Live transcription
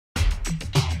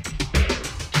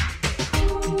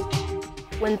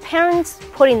when parents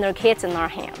putting their kids in our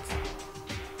hands.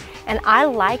 And I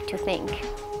like to think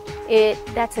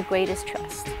that's the greatest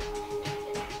trust.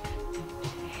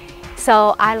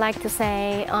 So I like to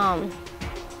say,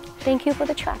 thank you for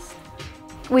the trust.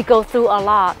 We go through a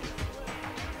lot,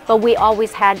 but we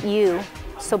always had you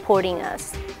supporting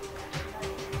us.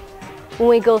 When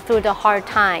we go through the hard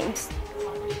times,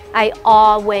 I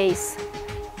always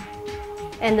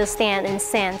understand and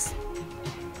sense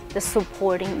the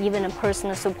supporting, even a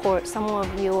personal support. Some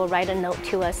of you will write a note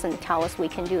to us and tell us we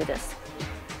can do this.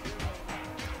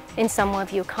 And some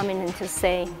of you coming in to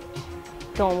say,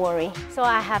 don't worry. So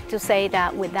I have to say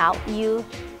that without you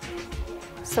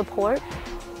support,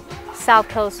 South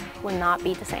Coast will not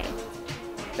be the same.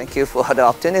 Thank you for the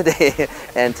opportunity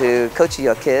and to coach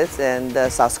your kids. And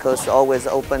South Coast is always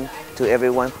open to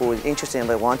everyone who is interested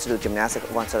and wants to do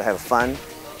gymnastics, wants to have fun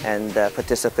and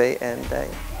participate and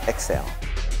excel.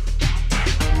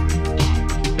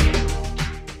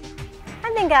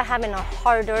 I think I'm having a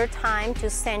harder time to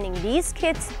sending these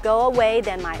kids go away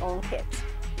than my own kids.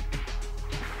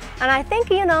 And I think,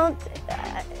 you know,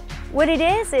 what it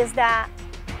is that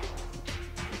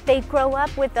they grow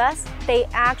up with us. They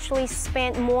actually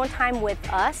spend more time with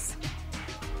us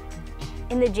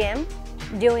in the gym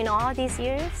during all these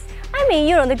years. I mean,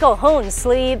 you know, they go home and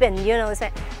sleep and, you know,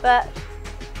 but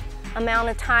amount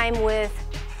of time with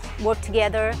work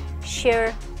together,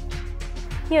 share,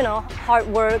 you know, hard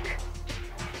work,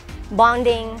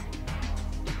 bonding,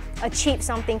 achieve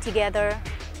something together,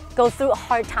 go through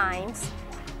hard times.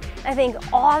 I think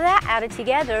all that added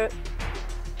together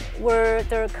were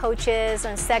their coaches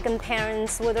and second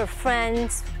parents, with their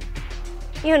friends.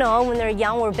 You know, when they're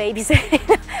young, we're babies.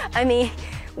 I mean,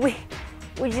 I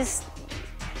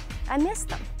miss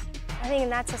them. I think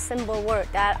that's a simple word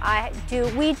that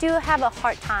we do have a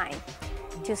hard time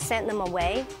to send them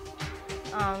away.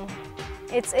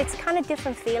 It's kind of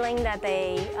different feeling that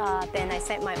than I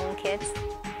sent my own kids.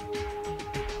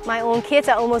 My own kids,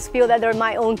 I almost feel that they're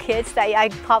my own kids, that I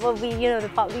probably, you know, they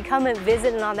probably come and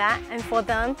visit and all that. And for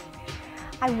them,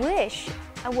 I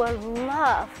would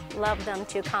love them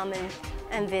to come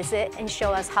and visit and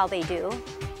show us how they do.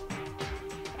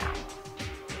 Yeah.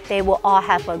 They will all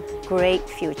have a great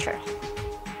future.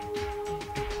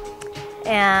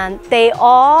 And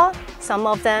some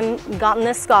of them gotten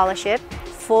a scholarship,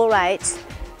 full rights,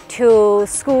 to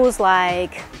schools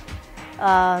like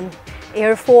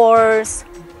Air Force,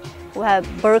 we have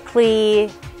Berkeley,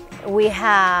 we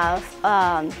have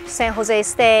San Jose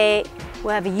State,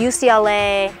 we have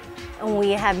UCLA, and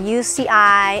we have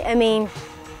UCI. I mean,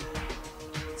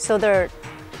 so they're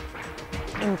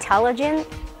intelligent,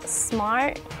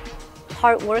 smart,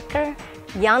 hard worker,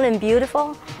 young and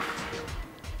beautiful.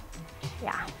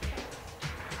 Yeah.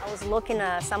 I was looking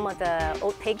at some of the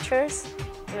old pictures.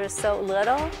 They're so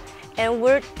little, and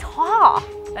we're tall,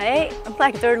 right? I'm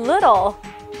like, they're little.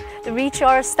 They reach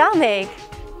our stomach.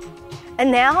 And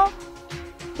now,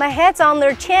 my head's on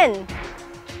their chin.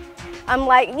 I'm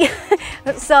like,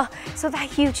 so that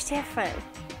huge difference.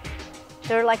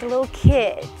 They're like little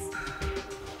kids,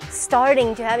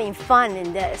 starting to having fun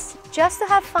in this, just to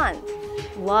have fun.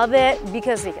 Love it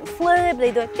because they can flip,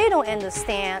 they don't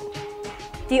understand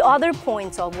the other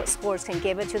points of what sports can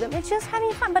give it to them. It's just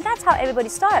having fun, but that's how everybody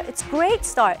starts. It's great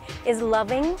start, is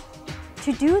loving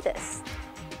to do this.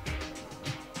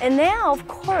 And now, of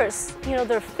course, you know,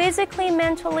 they're physically,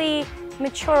 mentally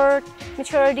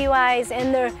maturity-wise,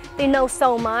 and they know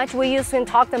so much. We used to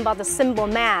talk to them about the simple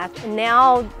math, and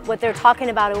now what they're talking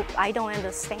about, I don't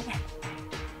understand.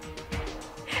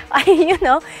 You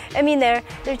know, I mean, they're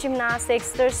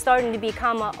gymnastics. They're starting to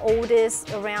become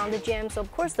oldest around the gym, so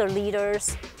of course they're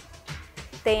leaders.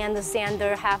 They understand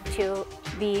they have to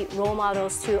be role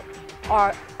models to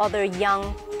our other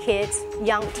young kids,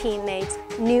 young teammates,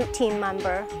 new team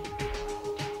member.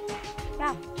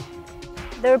 Yeah,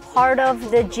 they're part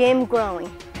of the gym growing.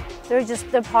 They're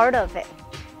part of it.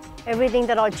 Everything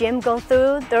that our gym go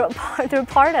through, they're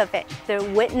part of it. They're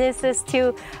witnesses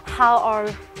to how our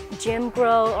gym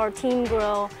grow, our team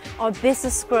grow, our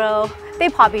business grow. They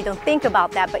probably don't think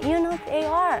about that, but you know, they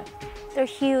are. They're a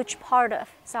huge part of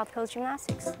South Coast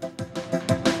Gymnastics.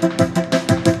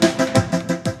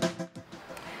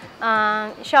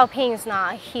 Xiaoping is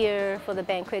not here for the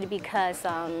banquet because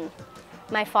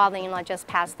my father-in-law just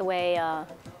passed away a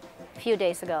few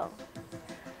days ago.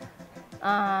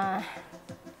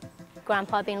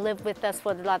 Grandpa been lived with us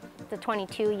for the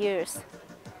 22 years,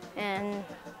 and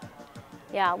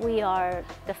yeah, we are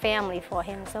the family for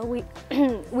him. So we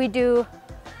do.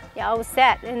 Yeah, I was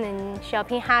sad, and then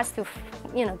Xiaoping has to,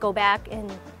 you know, go back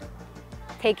and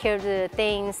take care of the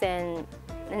things and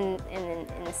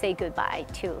and say goodbye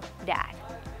to Dad.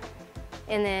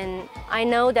 And then I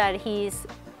know that he's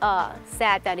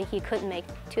sad that he couldn't make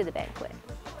it to the banquet.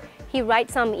 He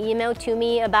writes some email to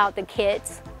me about the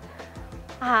kids.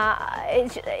 I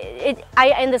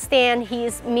understand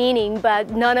his meaning,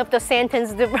 but none of the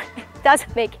sentence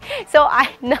doesn't make it. So I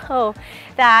know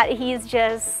that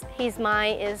his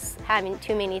mind is having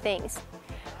too many things.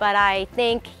 But I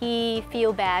think he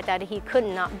feels bad that he could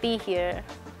not be here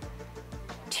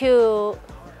to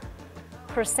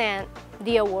present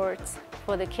the awards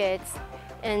for the kids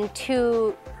and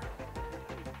to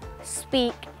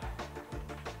speak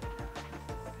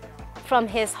from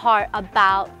his heart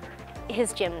about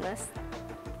his gymnast.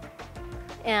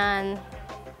 And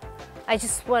I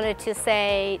just wanted to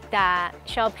say that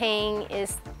Xiaopeng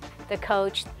is the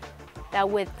coach that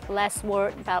with less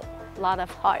word but a lot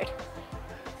of heart.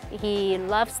 He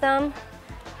loves them.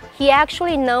 He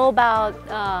actually knows about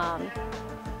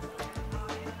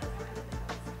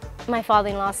my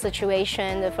father-in-law's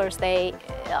situation the first day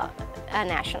at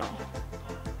National.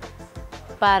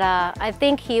 But I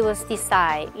think he was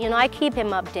decide. You know, I keep him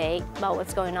updated about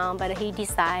what's going on, but he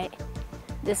decide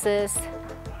this is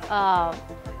the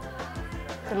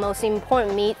most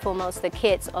important meet for most of the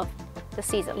kids of the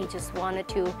season. He just wanted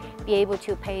to be able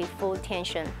to pay full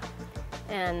attention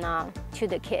and to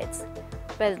the kids.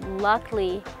 But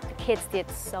luckily, the kids did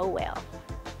so well.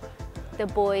 The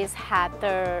boys had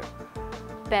their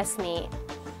best meet.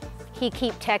 He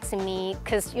keep texting me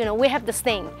because, you know, we have this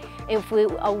thing. If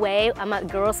we're away, I'm at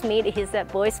girls' meet, he's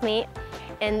at boys' meet.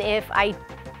 And if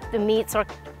the meets are,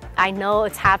 I know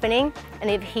it's happening. And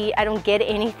if I don't get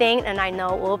anything, and I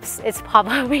know, oops, it's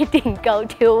probably didn't go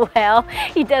too well.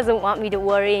 He doesn't want me to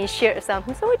worry and share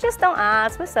something. So we just don't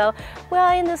ask. So, well,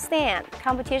 I understand.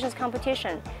 Competition is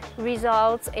competition.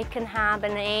 Results, it can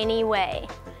happen anyway.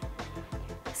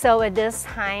 So at this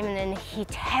time, and then he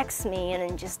texts me and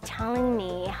then just telling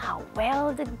me how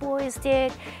well the boys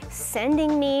did,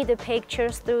 sending me the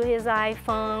pictures through his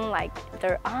iPhone, like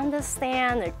they're on the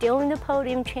stand, they're doing the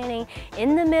podium training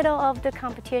in the middle of the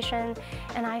competition,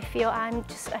 and I feel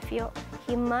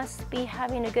he must be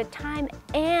having a good time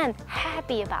and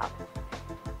happy about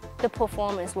the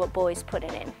performance what boys put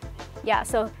it in. Yeah,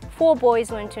 so 4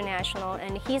 boys went to national,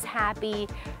 and he's happy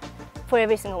for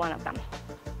every single one of them.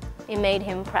 It made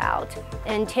him proud.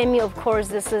 And Timmy, of course,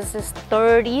 this is his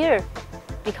 3rd year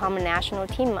become a national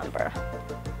team member.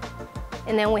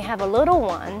 And then we have a little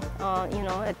one, you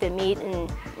know, at the meet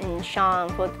in Sean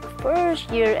for the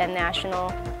 1st year at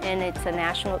national, and it's a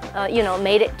national, you know,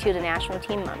 made it to the national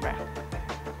team member.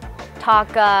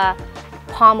 Taka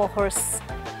pummeled her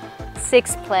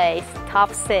 6th place,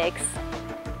 top 6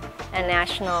 at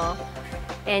national,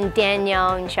 and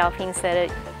Danielle and Xiaoping said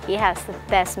it. He has the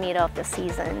best meet of the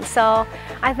season. So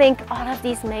I think all of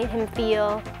these made him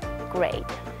feel great.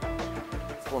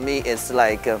 For me, it's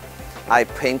like I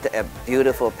paint a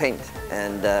beautiful paint,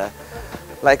 and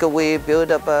like we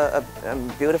build up a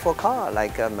beautiful car,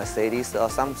 like a Mercedes or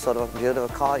some sort of beautiful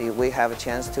car. We have a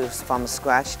chance to, from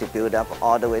scratch, to build up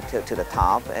all the way to the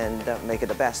top and make it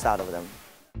the best out of them.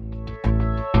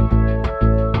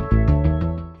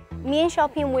 Me and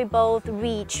Xiaoping, we both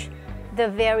reach the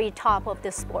very top of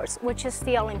the sports, which is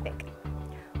the Olympic.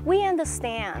 We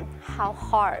understand how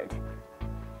hard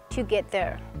to get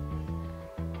there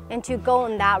and to go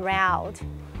on that route.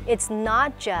 It's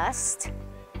not just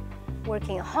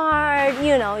working hard,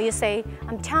 you know, you say,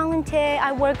 I'm talented,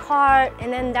 I work hard,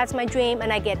 and then that's my dream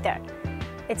and I get there.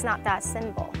 It's not that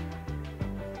simple.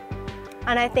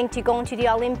 And I think to go into the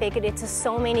Olympic, it's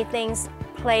so many things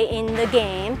play in the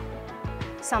game,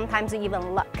 sometimes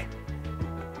even luck.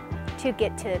 To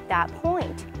get to that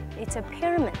point, it's a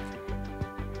pyramid.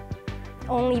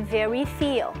 Only very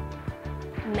few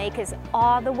make it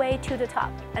all the way to the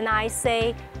top. And I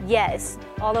say, yes,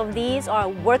 all of these are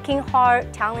working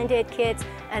hard, talented kids,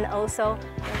 and also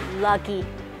lucky.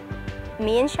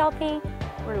 Me and Xiaoping,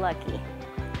 we're lucky.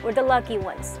 We're the lucky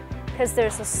ones. Because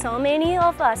there's so many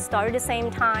of us start at the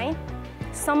same time.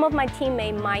 Some of my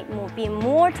teammates might be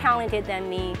more talented than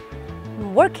me,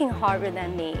 working harder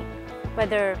than me, but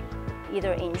they're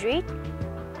either injured,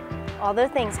 other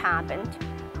things happened.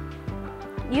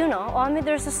 You know, I mean,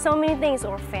 there's just so many things,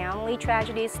 or family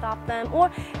tragedies stop them, or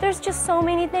there's just so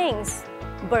many things,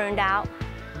 burned out,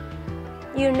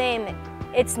 you name it.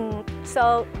 It's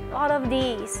so all of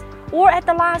these. Or at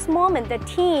the last moment, the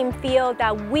team feel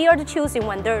that we are the choosing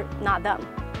one, they're not them.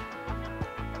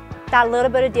 That little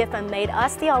bit of difference made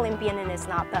us the Olympian and it's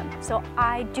not them. So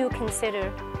I do consider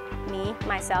me,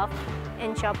 myself,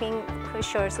 and Xiaoping for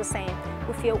sure is the same.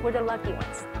 We feel we're the lucky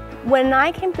ones. When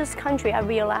I came to this country, I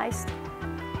realized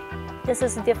This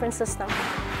is a different system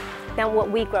than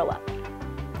what we grow up.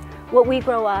 What we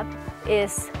grow up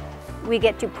is we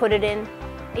get to put it in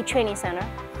a training center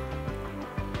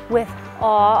with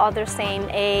all other same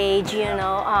age,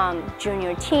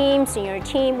 junior team, senior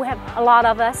team. We have a lot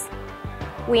of us.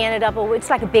 We ended up, it's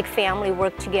like a big family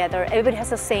work together. Everybody has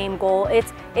the same goal.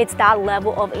 It's that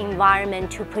level of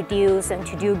environment to produce and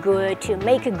to do good, to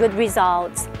make good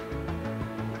results.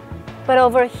 But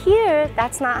over here,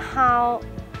 that's not how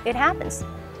it happens.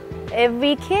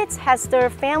 Every kid has their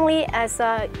family as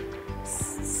a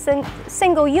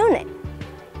single unit,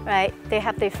 right? They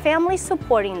have their family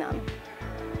supporting them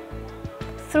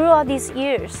through all these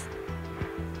years.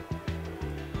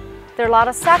 There are a lot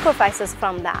of sacrifices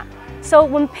from that. So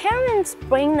when parents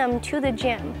bring them to the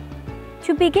gym,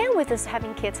 to begin with is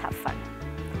having kids have fun.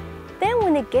 Then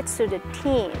when it gets to the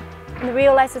team, and they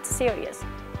realize it's serious.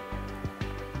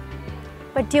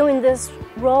 But during this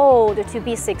road to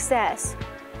be success,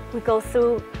 we go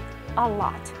through a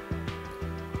lot.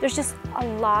 There's just a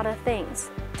lot of things,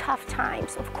 tough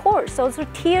times, of course. Those are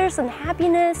tears and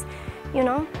happiness,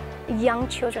 young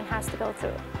children has to go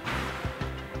through.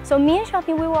 So me and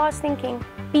Xiaoping, we were always thinking,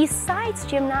 besides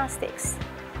gymnastics,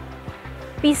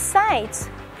 besides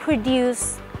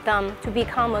produce them to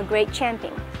become a great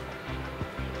champion,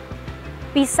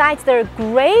 besides they're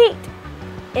great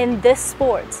in this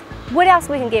sport, what else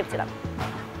we can give to them?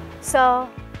 So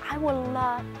I would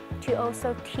love to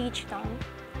also teach them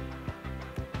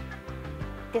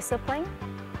discipline,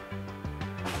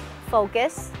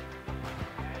 focus,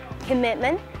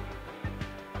 commitment,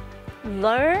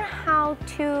 learn how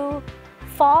to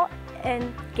fall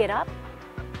and get up,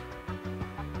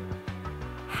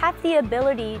 have the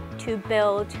ability to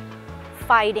build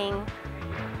fighting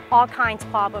all kinds of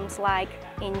problems like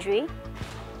injury,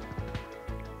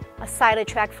 a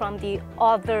sidetrack from the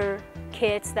other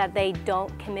kids that they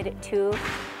don't commit it to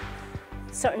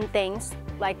certain things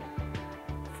like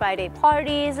Friday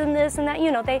parties and this and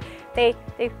that.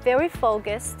 They're very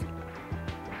focused,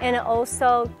 and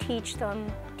also teach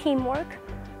them teamwork,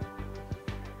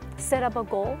 set up a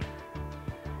goal.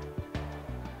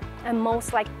 And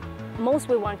most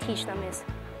we want to teach them is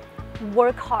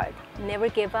work hard, never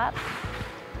give up,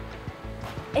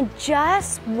 and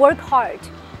just work hard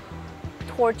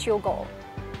towards your goal.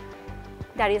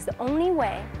 That is the only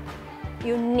way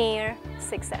you're near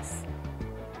success.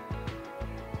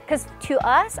 Because to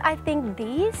us, I think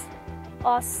these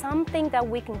are something that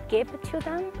we can give to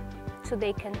them so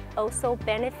they can also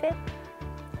benefit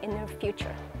in their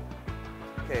future.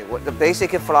 Okay, the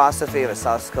basic philosophy of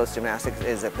South Coast Gymnastics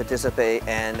is participate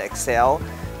and excel.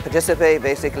 Participate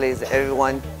basically is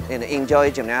everyone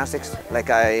enjoy gymnastics. Like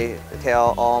I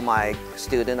tell all my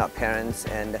students or parents,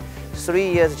 and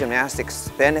 3 years gymnastics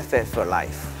benefit for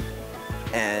life.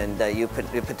 And you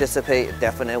participate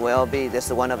definitely will be. This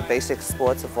is one of the basic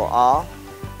sports for all.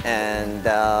 And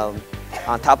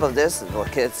on top of this, our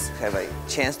kids have a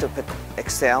chance to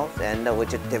excel, and we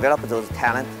just develop those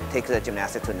talent, take the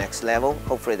gymnastics to the next level.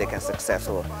 Hopefully they can be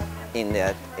successful in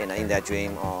their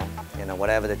dream, or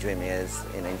whatever the dream is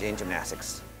in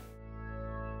gymnastics.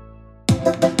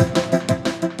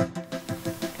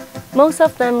 Most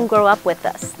of them grow up with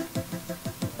us.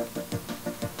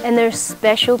 And they're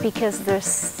special because they're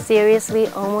seriously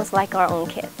almost like our own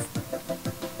kids.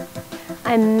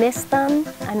 I miss them,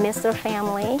 I miss their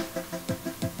family,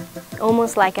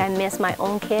 almost like I miss my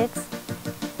own kids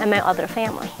and my other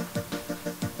family.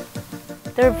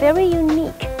 They're very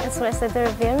unique. That's what I said, they're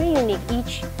very unique.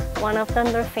 Each one of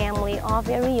them, their family, all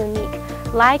very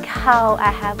unique. Like how I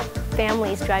have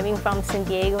families driving from San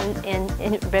Diego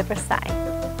in Riverside.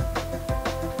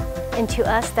 And to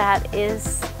us that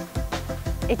is,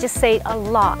 it just says a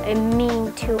lot. It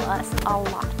means to us a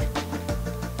lot.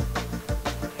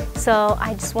 So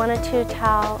I just wanted to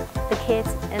tell the kids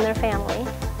and their family,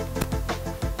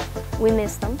 we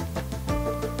miss them.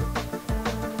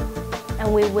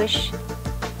 And we wish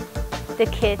the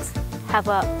kids have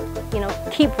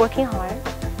keep working hard,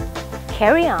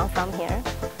 carry on from here,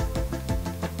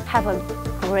 have a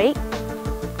great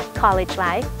college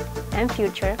life and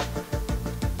future.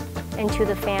 And to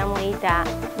the family that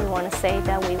we want to say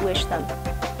that we wish them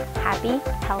happy,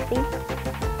 healthy,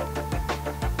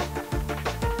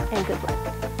 and good luck.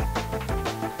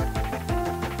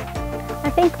 I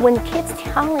think when kids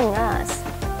telling us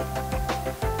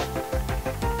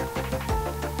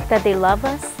that they love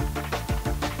us,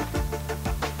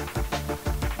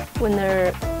 when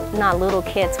they're not little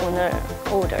kids, when they're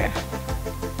older,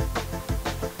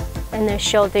 and they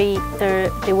show they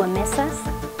will miss us,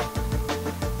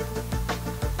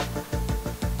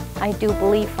 I do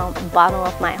believe from the bottom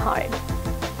of my heart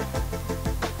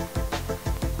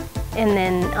And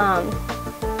then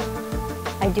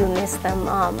I do miss them,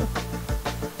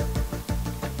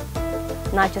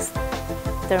 not just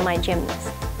they're my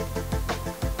gymnasts.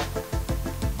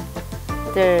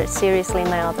 They're seriously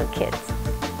my other kids.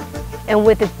 And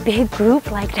with a big group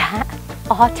like that,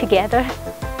 all together,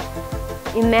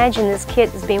 imagine this kid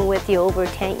has been with you over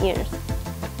 10 years.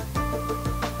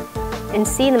 And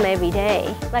see them every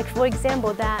day. Like for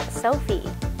example, that Sophie.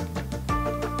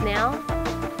 Now,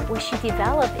 what she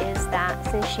developed is that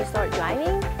since she started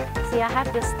driving, see, I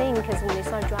have this thing because when they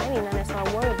start driving, then I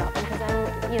start worrying about them because I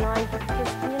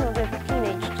don't, they're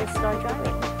teenage, just start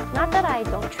driving. Not that I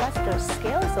don't trust their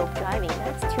skills of driving,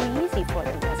 that's too easy for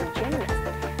them as a gymnast.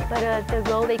 But the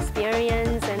road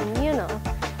experience and,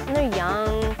 and they're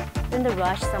young, in the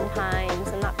rush sometimes,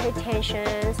 and not pay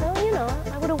attention. So,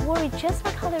 I would have worried just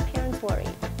like how their parents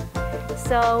worried.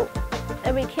 So,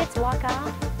 every kids walk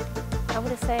out, I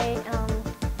would say,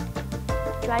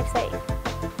 drive safe.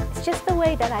 It's just the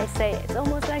way that I say it. It's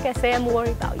almost like I say I'm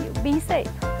worried about you. Be safe.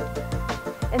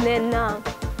 And then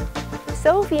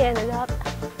Sophie ended up,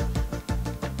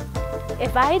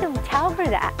 if I don't tell her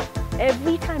that,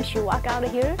 every time she walk out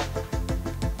of here,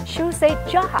 she'll say,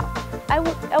 job. I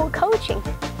was coaching.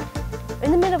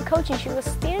 In the middle of coaching, she was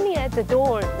standing at the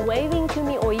door, waving to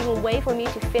me, or even wait for me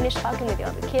to finish talking with the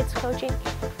other kids coaching,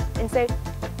 and say,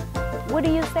 what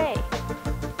do you say?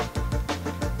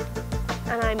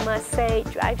 And I must say,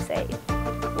 drive safe,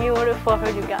 in order for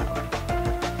her to go.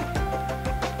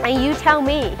 And you tell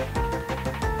me,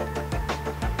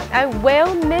 I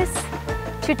will miss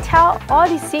to tell all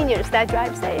these seniors that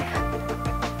drive safe.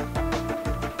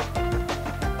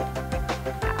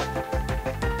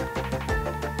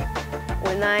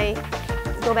 When I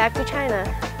go back to China,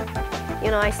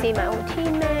 I see my own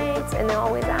teammates and they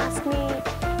always ask me,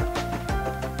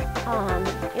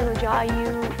 Jia,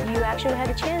 you actually had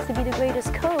a chance to be the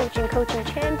greatest coach in coaching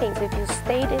champions if you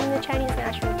stayed in the Chinese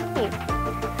national team.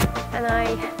 And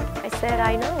I said,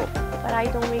 I know, but I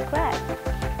don't regret.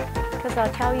 Because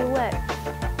I'll tell you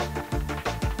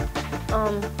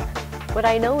what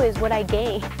I know is what I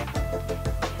gained.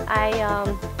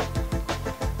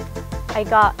 I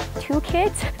got 2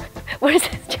 kids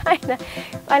versus China.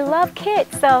 I love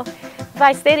kids, so if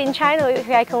I stayed in China,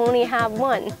 I can only have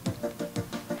 1.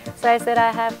 So I said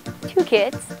I have 2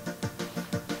 kids,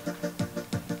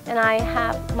 and I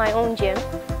have my own gym,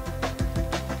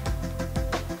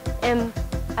 and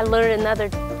I learned another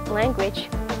language.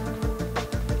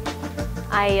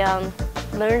 I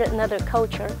learned another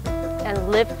culture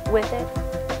and lived with it.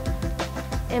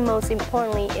 And most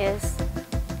importantly is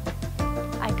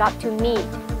I got to meet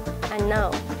and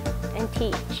know and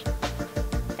teach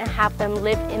and have them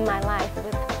live in my life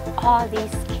with all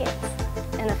these kids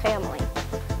and a family.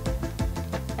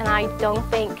 And I don't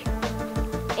think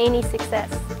any success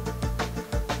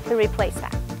could replace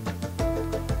that.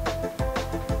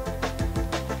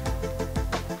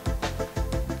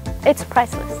 It's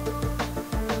priceless.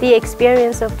 The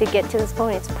experience to get to this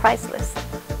point is priceless.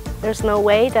 There's no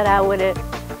way that I would have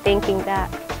thinking that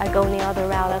I go any other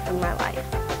route of my life.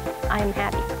 I'm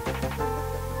happy.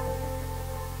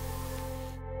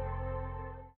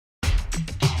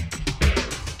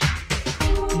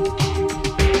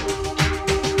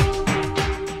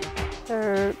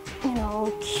 They're,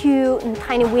 cute and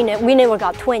tiny. We never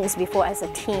got twins before as a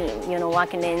team,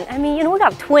 walking in. I mean, we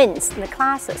got twins in the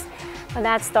classes. But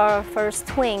that's our first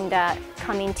twin that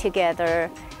coming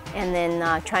together and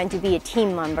then trying to be a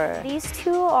team member. These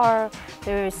two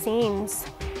their seems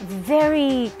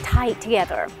very tight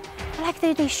together. Like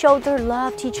they show their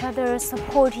love to each other,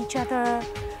 support each other.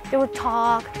 They would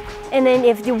talk, and then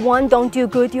if the one don't do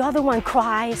good, the other one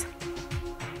cries.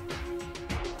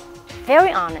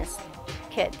 Very honest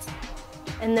kids,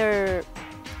 and they're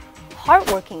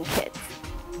hardworking kids.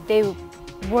 They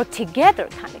work together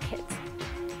kind of kids.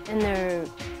 And they're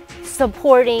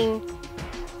supporting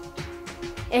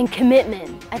and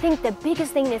commitment. I think the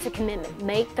biggest thing is a commitment.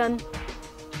 Make them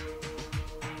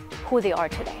who they are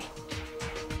today.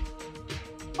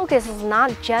 Focus is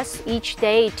not just each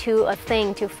day to a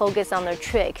thing to focus on their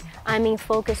trick. I mean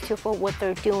focus for what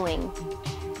they're doing,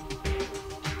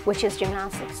 which is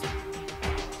gymnastics.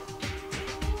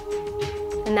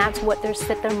 And that's what they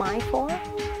set their mind for,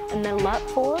 and they love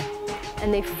for,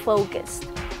 and they focus.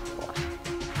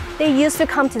 They used to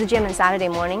come to the gym on Saturday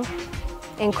morning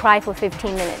and cry for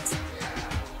 15 minutes.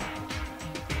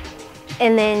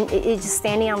 And then it's just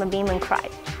standing on the beam and cry.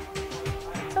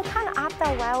 So kind of after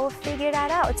a while, we'll figure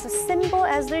that out. It's as simple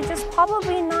as they're just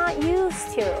probably not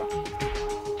used to.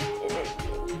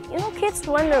 Kids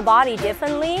run their body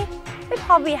differently. They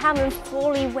probably haven't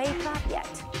fully wake up yet.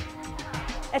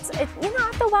 You know,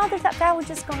 after a while, that was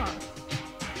just gone.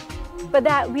 But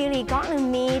that really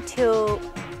gotten me to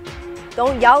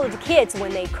don't yell at the kids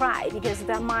when they cry, because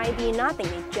that might be nothing.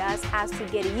 It just has to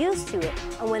get used to it.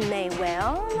 And when they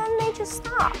will, then they just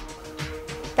stop.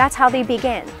 That's how they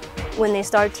begin when they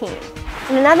start teen.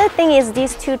 And another thing is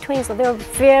these two twins, so they're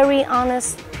very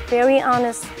honest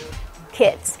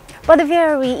kids. But they're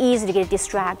very easy to get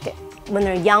distracted. When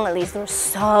they're young, at least, they're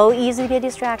so easy to get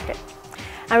distracted.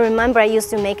 I remember I used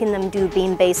to making them do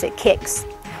beam basic kicks.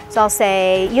 So I'll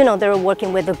say, you know, they're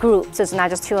working with a group, so it's not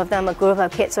just two of them, a group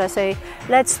of kids. So I say,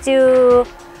 let's do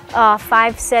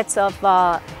 5 sets of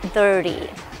 30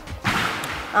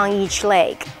 on each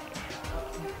leg.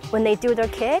 When they do their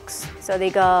kicks, so they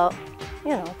go,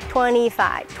 you know,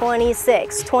 25,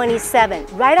 26, 27.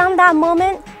 Right on that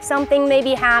moment, something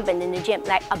maybe happened in the gym,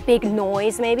 like a big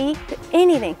noise maybe,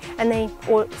 anything. And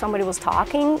or somebody was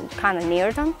talking kind of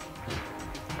near them,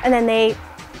 and then they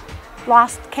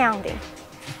lost counting.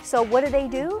 So what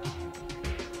do?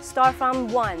 Start from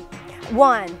 1,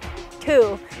 1,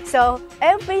 2. So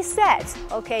every set,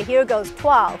 okay, here goes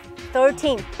 12,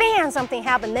 13, bam, something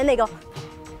happened. Then they got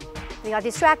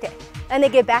distracted. And they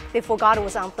get back, they forgot it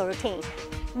was on 13.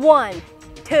 1,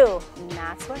 2, and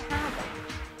that's what happened.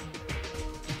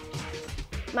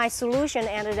 My solution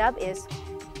ended up is,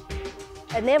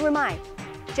 never mind,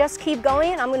 just keep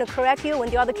going, I'm gonna correct you. When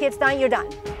the other kid's done, you're done.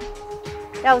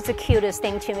 That was the cutest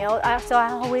thing to me. So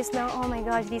I always know, oh my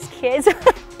gosh, these kids.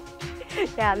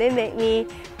 Yeah, they make me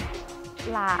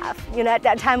laugh. You know, at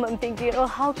that time I'm thinking, oh,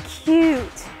 how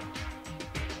cute.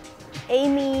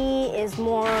 Amy is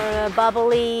more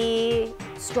bubbly,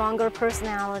 stronger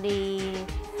personality.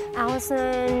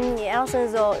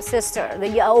 Allison's sister,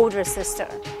 the older sister.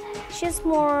 She's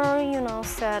more, you know,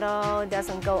 settled,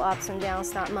 doesn't go ups and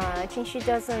downs that much, and she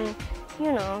doesn't,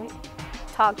 you know,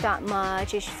 talk that much.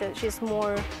 She's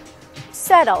more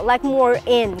settled, like more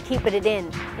in, keeping it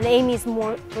in. And Amy's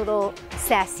more little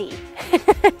sassy.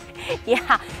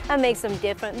 Yeah, that makes them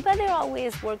different, but they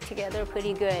always work together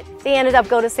pretty good. They ended up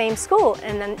going to the same school,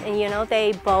 and you know,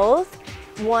 they both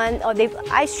won, or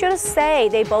I should say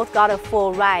they both got a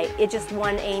full ride. It just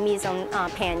one Amy's on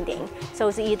pending. So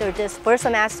it's either this first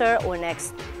semester or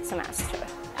next semester.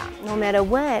 No matter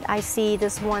what, I see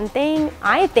this one thing,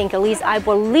 I think, at least I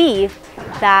believe,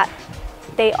 that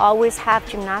they always have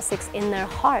gymnastics in their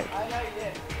heart.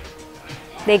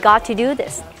 They got to do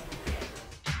this.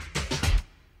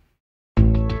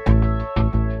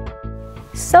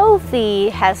 Sophie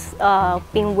has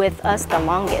been with us the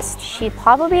longest. She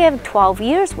probably has 12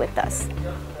 years with us.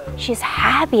 She's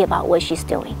happy about what she's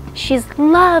doing. She's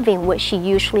loving what she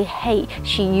used to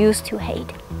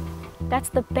hate. That's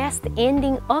the best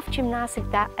ending of gymnastics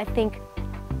that I think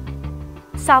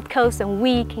South Coast and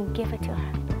we can give it to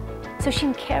her. So she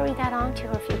can carry that on to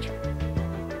her future.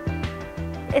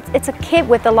 It's a kid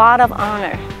with a lot of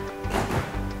honor.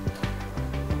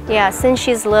 Yeah, since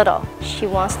she's little, she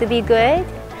wants to be good.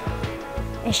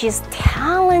 And she's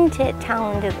talented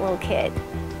little kid.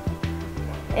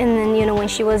 And then, you know, when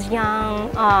she was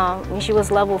young, when she was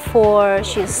level 4,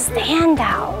 she's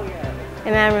standout.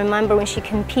 And I remember when she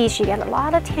competes, she gets a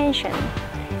lot of attention.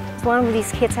 One of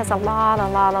these kids has a lot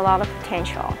of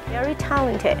potential. Very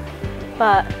talented,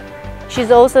 but she's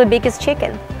also the biggest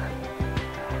chicken.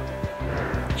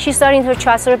 She's starting to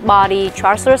trust her body,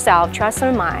 trust herself, trust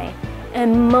her mind.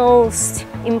 And most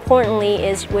importantly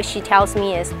is what she tells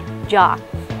me is, Jia.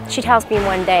 She tells me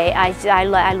one day,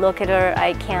 I look at her,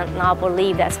 I can't not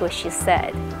believe that's what she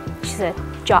said. She said,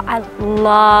 Jia, I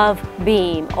love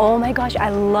beam. Oh my gosh, I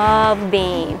love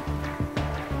beam.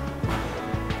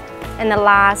 And the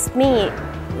last meet,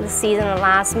 the season of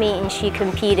last meet, and she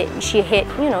competed, and she hit,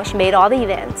 you know, she made all the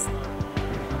events.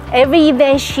 Every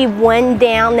event she went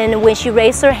down, and when she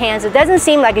raised her hands, it doesn't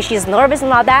seem like she's nervous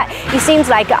and all that. It seems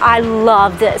like, I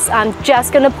love this. I'm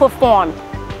just gonna perform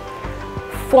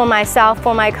for myself,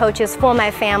 for my coaches, for my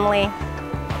family.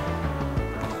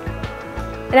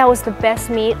 And that was the best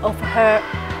meet of her.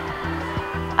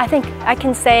 I think I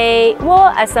can say, well,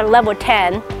 as a level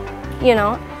 10, you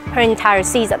know, her entire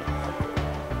season.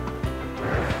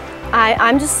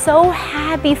 I'm just so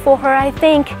happy for her. I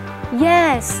think,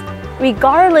 yes,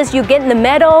 regardless you get the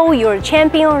medal, you're a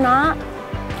champion or not,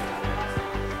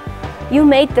 you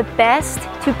made the best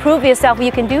to prove yourself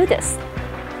you can do this.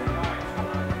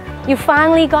 You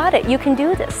finally got it, you can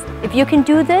do this. If you can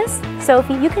do this,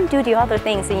 Sophie, you can do the other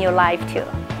things in your life too.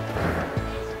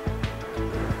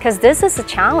 Because this is a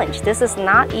challenge, this is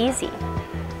not easy.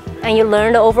 And you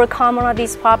learn to overcome all of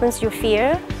these problems, your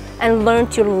fear, and learn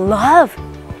to love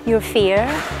your fear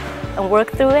and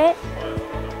work through it.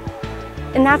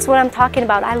 And that's what I'm talking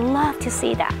about. I love to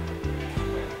see that.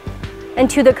 And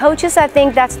to the coaches, I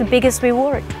think that's the biggest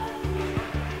reward.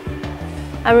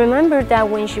 I remember that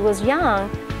when she was young,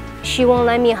 she won't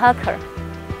let me hug her.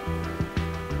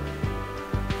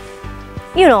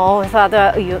 You know, if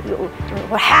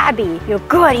you're happy, you're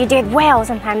good, you did well.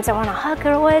 Sometimes I want to hug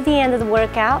her at the end of the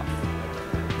workout.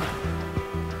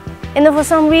 And then for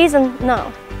some reason,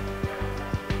 no.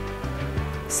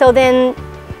 So then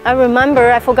I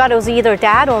remember, I forgot, it was either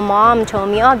dad or mom told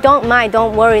me, oh, don't mind,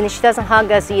 don't worry, and she doesn't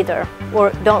hug us either.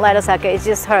 Or don't let us hug her, it's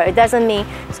just her. It doesn't mean,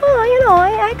 so you know,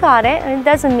 I got it. It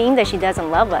doesn't mean that she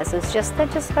doesn't love us, it's just,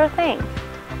 that's just her thing.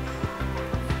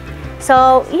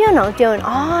 So, you know, during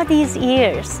all these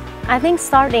years, I think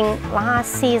starting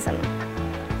last season,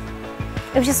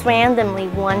 it was just randomly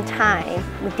one time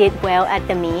we did well at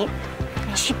the meet,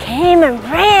 and she came and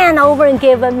ran over and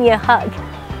gave me a hug.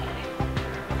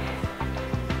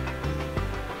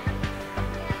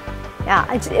 Yeah,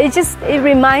 it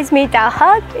reminds me that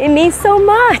hug, it means so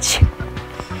much.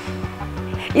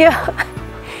 Yeah,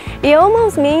 it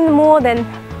almost means more than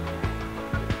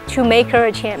to make her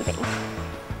a champion.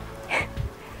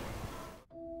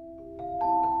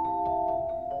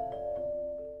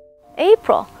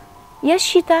 April, yes,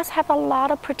 she does have a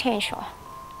lot of potential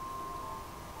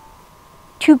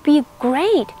to be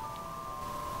great.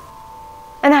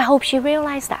 And I hope she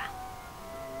realized that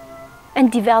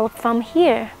and develop from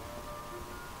here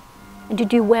and to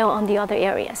do well on the other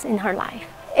areas in her life.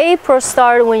 April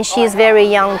started when she's very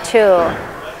young too,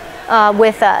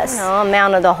 with us. You know,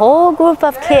 among the whole group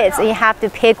of kids, you have to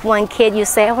pick one kid you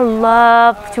say, oh,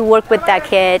 love to work with that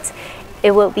kid.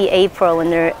 It will be April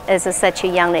when they're at such a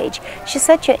young age. She's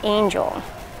such an angel.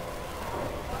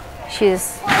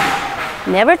 She's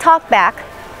never talked back,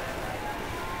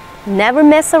 never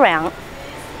mess around,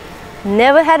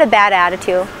 never had a bad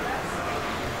attitude.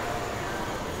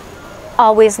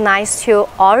 Always nice to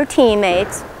our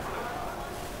teammates.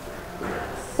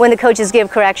 When the coaches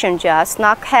give correction, just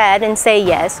knock head and say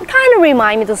yes. It kind of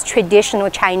remind me of those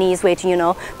traditional Chinese way to, you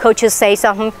know, coaches say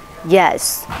something,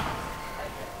 yes.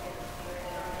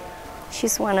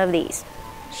 She's one of these.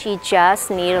 She just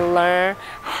needs to learn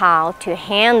how to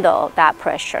handle that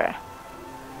pressure,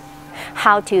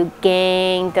 how to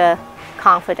gain the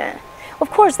confidence. Of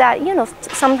course, that, you know,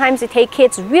 sometimes it takes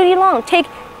kids really long, take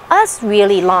us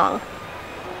really long.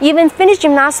 Even finish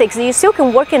gymnastics, you still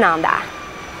can work on that.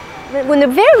 When they're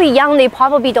very young, they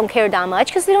probably don't care that much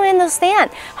because they don't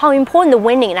understand how important the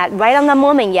winning is right on that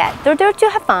moment yet. They're there to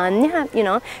have fun, you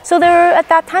know. So they're at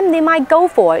that time, they might go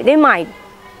for it. They might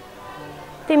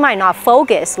not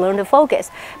focus, learn to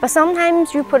focus. But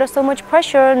sometimes you put so much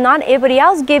pressure, not everybody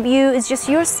else give you, it's just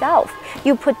yourself.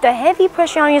 You put the heavy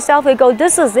pressure on yourself and go,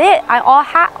 this is it,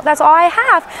 that's all I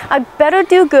have. I better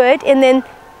do good. And then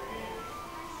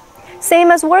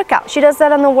same as workout. She does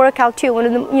that on the workout too.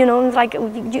 When, you know, like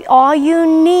all you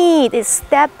need is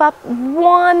step up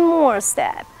one more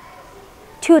step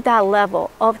to that level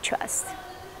of trust.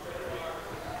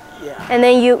 Yeah. And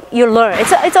then you learn.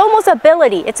 It's almost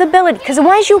ability. It's ability because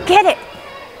once you get it,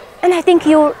 and I think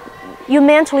you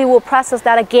mentally will process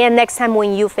that again next time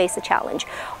when you face a challenge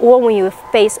or when you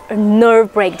face a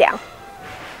nerve breakdown.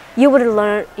 You would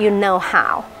learn, you know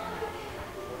how.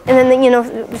 And then, you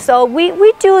know, so we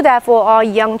do that for all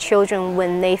young children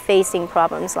when they facing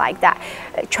problems like that.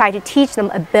 Try to teach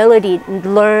them ability,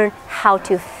 learn how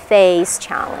to face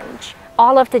challenge.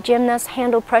 All of the gymnasts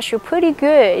handle pressure pretty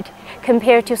good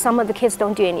compared to some of the kids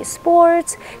don't do any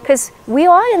sports, because we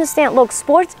all understand, look,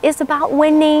 sports is about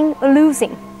winning or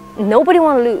losing. Nobody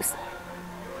want to lose.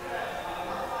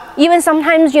 Even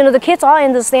sometimes, you know, the kids all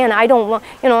understand, I don't want,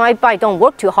 you know, I don't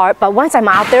work too hard, but once I'm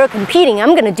out there competing, I'm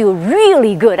going to do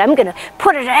really good. I'm going to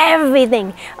put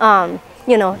everything,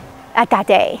 you know, at that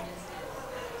day.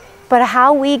 But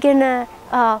how we going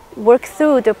to work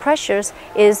through the pressures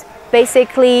is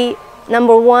basically,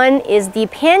 number one is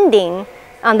depending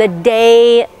on the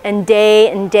day and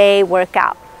day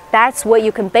workout. That's what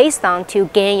you can base on to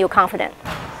gain your confidence.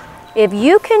 If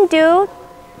you can do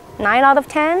 9 out of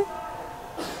 10,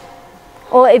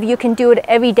 or if you can do it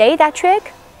every day, that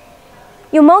trick,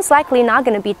 you're most likely not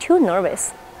going to be too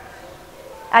nervous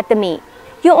at the meet.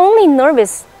 You're only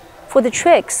nervous for the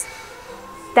tricks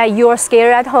that you're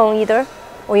scared at home either,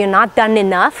 or you're not done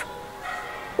enough,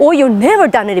 or you've never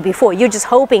done it before. You're just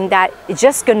hoping that it's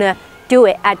just going to do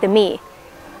it at the meet.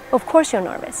 Of course you're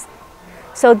nervous.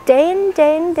 So day in,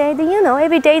 you know,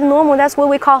 every day normal, that's what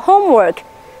we call homework.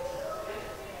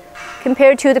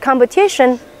 Compared to the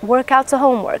competition, workouts are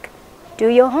homework. Do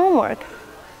your homework.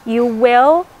 You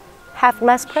will have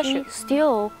less pressure. She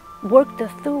still worked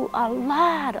through a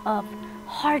lot of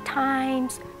hard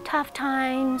times, tough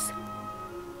times,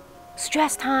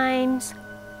 stress times,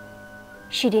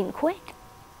 she didn't quit.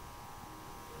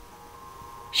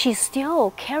 She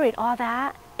still carried all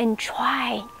that and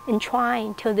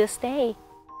trying till this day.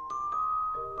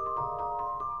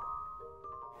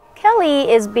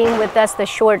 Kelly is being with us the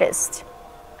shortest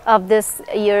of this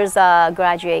year's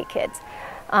graduate kids.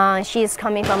 She's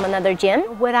coming from another gym.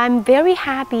 What I'm very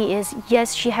happy is,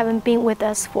 yes, she haven't been with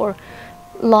us for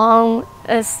long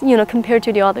as, you know, compared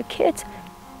to the other kids.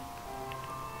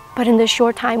 But in the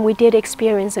short time, we did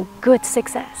experience a good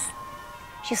success.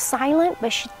 She's silent,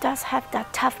 but she does have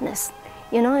that toughness,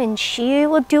 you know, and she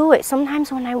will do it.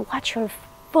 Sometimes when I watch her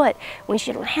foot, when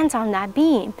she lands on that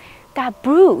beam, that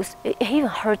bruise, it even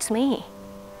hurts me.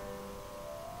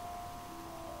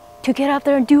 To get up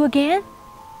there and do again,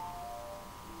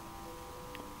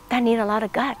 that needs a lot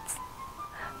of guts.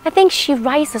 I think she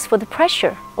rises for the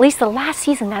pressure. At least the last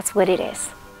season, that's what it is.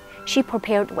 She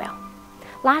prepared well.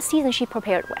 Last season, she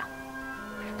prepared well.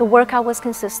 The workout was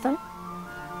consistent.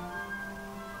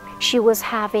 She was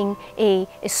having a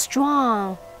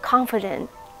strong,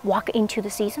 confident walk into the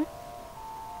season.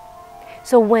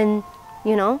 So when,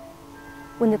 you know,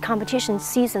 when the competition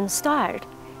season starts,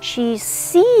 she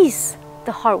sees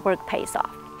the hard work pays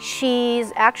off.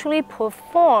 She's actually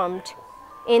performed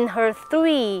in her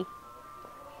 3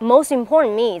 most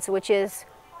important meets, which is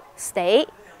state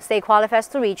qualifies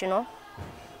to regional,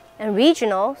 and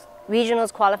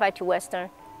regionals qualify to Western,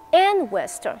 and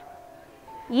Western.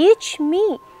 Each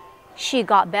meet, she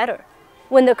got better.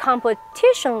 When the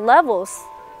competition levels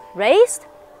raised,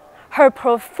 her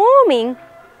performing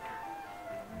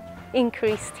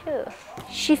increased too.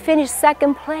 She finished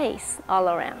 2nd place all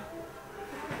around,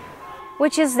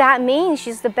 which is that means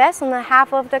she's the best in the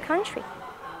half of the country.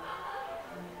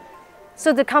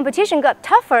 So the competition got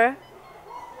tougher,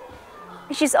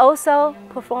 and she's also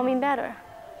performing better.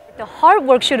 The hard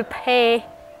work should pay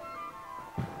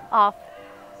off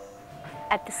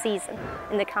at the season,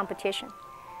 in the competition.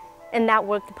 And that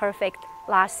worked perfect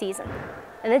last season.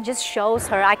 And it just shows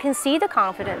her, I can see the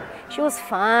confidence. She was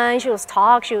fun, she was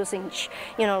talk, she was,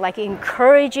 you know, like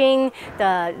encouraging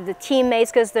the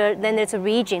teammates, because then there's a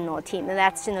regional team, and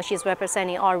that's, you know, she's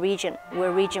representing our region.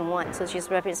 We're region 1, so she's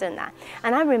representing that.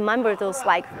 And I remember those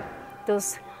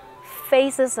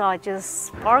faces are just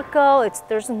sparkle.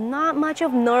 There's not much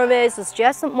of nervous. It's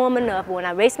just a moment of when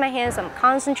I raise my hands, I'm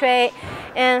concentrate.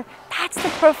 And that's the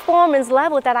performance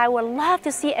level that I would love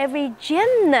to see every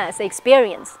gymnast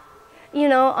experience. You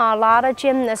know, a lot of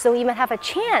gymnasts don't even have a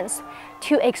chance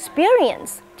to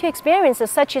experience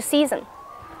such a season.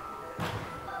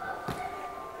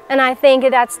 And I think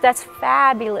that's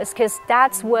fabulous, because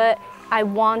that's what I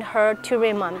want her to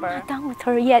remember. I'm not done with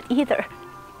her yet either.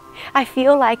 I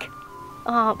feel like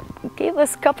give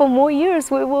us a couple more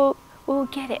years, we'll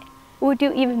get it. We'll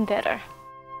do even better.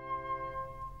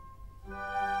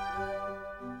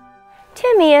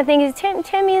 Timmy, I think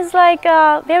Timmy is like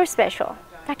very special.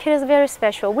 That kid is very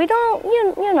special. We don't,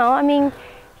 you know, I mean,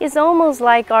 he's almost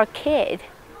like our kid.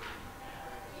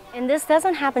 And this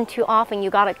doesn't happen too often.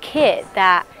 You got a kid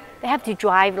that they have to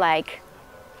drive like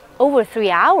over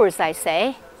 3 hours, I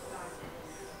say.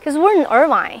 Because we're in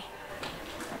Irvine.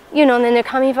 You know, and then they're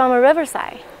coming from a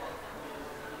riverside.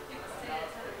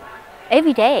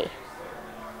 Every day.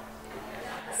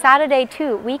 Saturday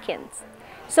too, weekends.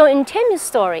 So in Timmy's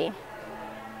story,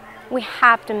 we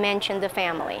have to mention the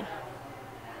family.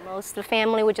 Most of the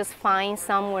family would just find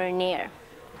somewhere near.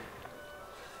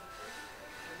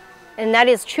 And that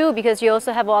is true, because you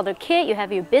also have other kids, you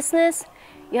have your business,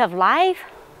 you have life.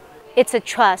 It's a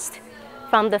trust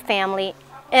from the family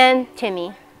and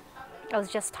Timmy. I was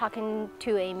just talking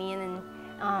to Amy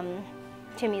and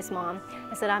Timmy's mom.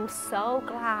 I said, I'm so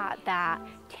glad that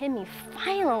Timmy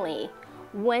finally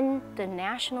won the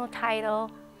national title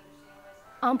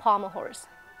on pommel horse.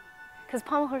 Because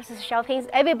pommel horse is Xiaopeng's,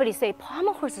 everybody say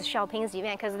pommel horse is Xiaopeng's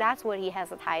event, because that's where he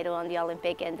has a title on the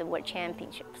Olympic and the World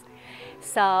Championships.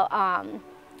 So,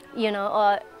 you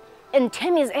know, and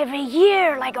Timmy's every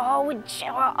year, like, oh,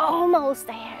 we're almost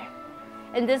there.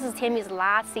 And this is Timmy's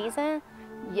last season.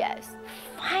 Yes,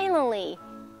 finally,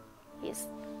 he's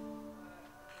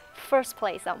 1st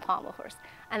place on pommel horse.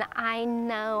 And I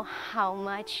know how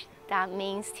much that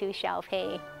means to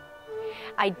Xiaopeng.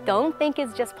 I don't think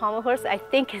it's just pommel horse. I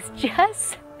think it's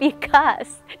just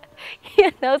because,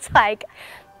 you know, it's like,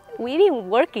 we've been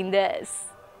working this.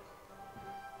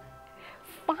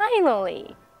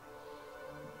 Finally.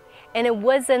 And it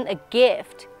wasn't a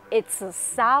gift. It's a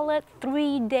solid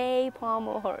 3-day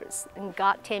pommel horse and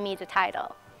got Timmy the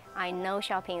title. I know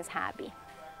Xiaopeng is happy.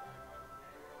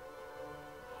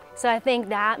 So I think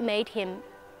that made him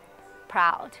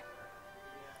proud.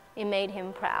 It made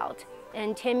him proud.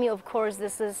 And Timmy, of course,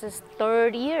 this is his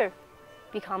 3rd year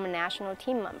become a national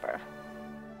team member.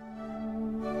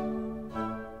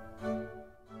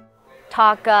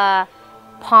 Taka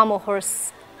pommel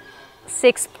horse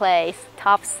 6th place,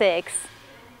 top 6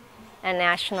 at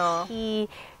national. He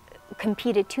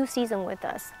competed 2 seasons with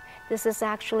us. This is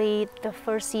actually the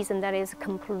first season that is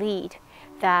complete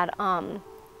that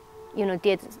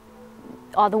did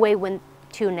all the way went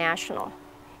to national.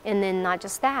 And then not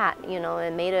just that,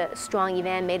 it made a strong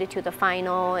event, made it to the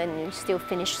final, and still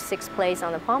finished 6th place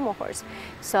on the pommel horse.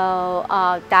 So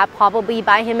that probably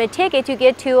buy him a ticket to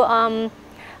get to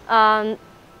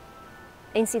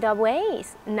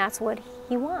NCAAs, and that's what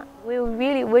he wants. We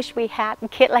really wish we had a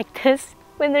kid like this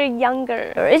when they're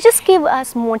younger. It just gives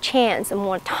us more chance and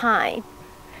more time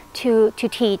to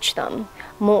teach them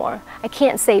more. I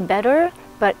can't say better,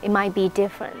 but it might be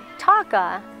different.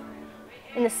 Taka,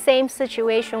 in the same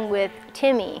situation with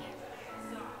Timmy.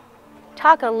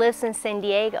 Taka lives in San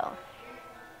Diego.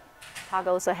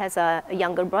 Taka also has a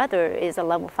younger brother, is a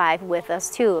level 5 with us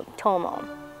too, Tomo.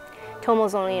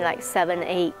 Tomo's only like 7,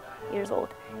 8 years old,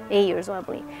 8 years old, I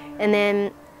believe. And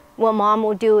then what mom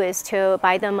will do is to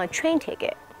buy them a train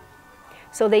ticket.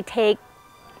 So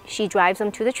she drives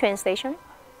them to the train station,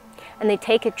 and they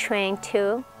take a train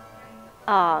to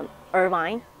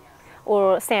Irvine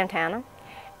or Santana.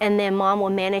 And then mom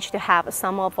will manage to have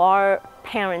some of our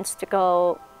parents to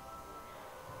go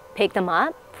pick them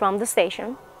up from the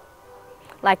station.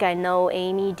 Like I know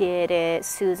Amy did it,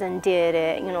 Susan did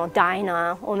it,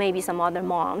 Dinah, or maybe some other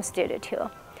moms did it too.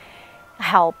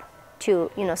 Help to,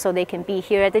 so they can be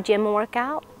here at the gym and work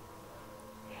out.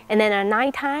 And then at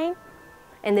nighttime,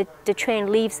 and the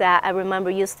train leaves at, I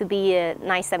remember used to be at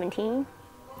 9:17.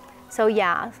 So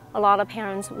yeah, a lot of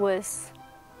parents was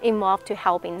involved to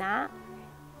help in that.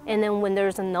 And then when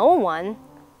there's no one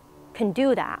can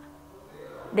do that,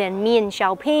 then me and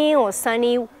Xiaoping or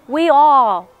Sunny, we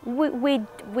all the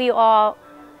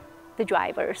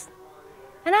drivers.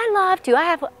 And I love to. I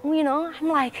have, I'm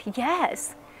like,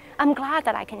 yes, I'm glad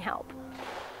that I can help.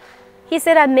 He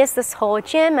said, I miss this whole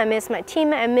gym, I miss my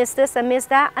team, I miss this, I miss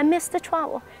that, I miss the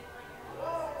travel.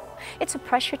 It's a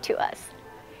pressure to us.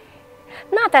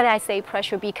 Not that I say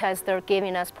pressure because they're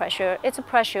giving us pressure, it's a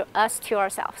pressure us to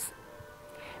ourselves.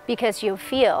 Because you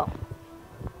feel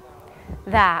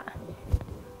that,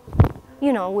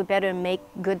 we better make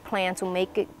good plans, we'll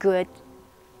make it good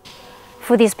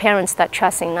for these parents that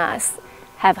trusting us,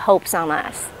 have hopes on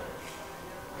us,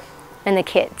 and the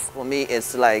kids. For me,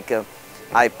 it's like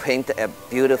I paint a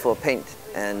beautiful paint,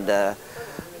 and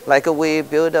like we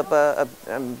build up a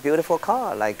beautiful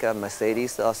car, like a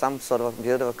Mercedes or some sort of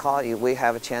beautiful car. We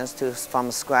have a chance to,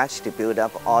 from scratch, to build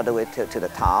up all the way to the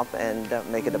top and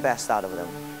make it the best out of them.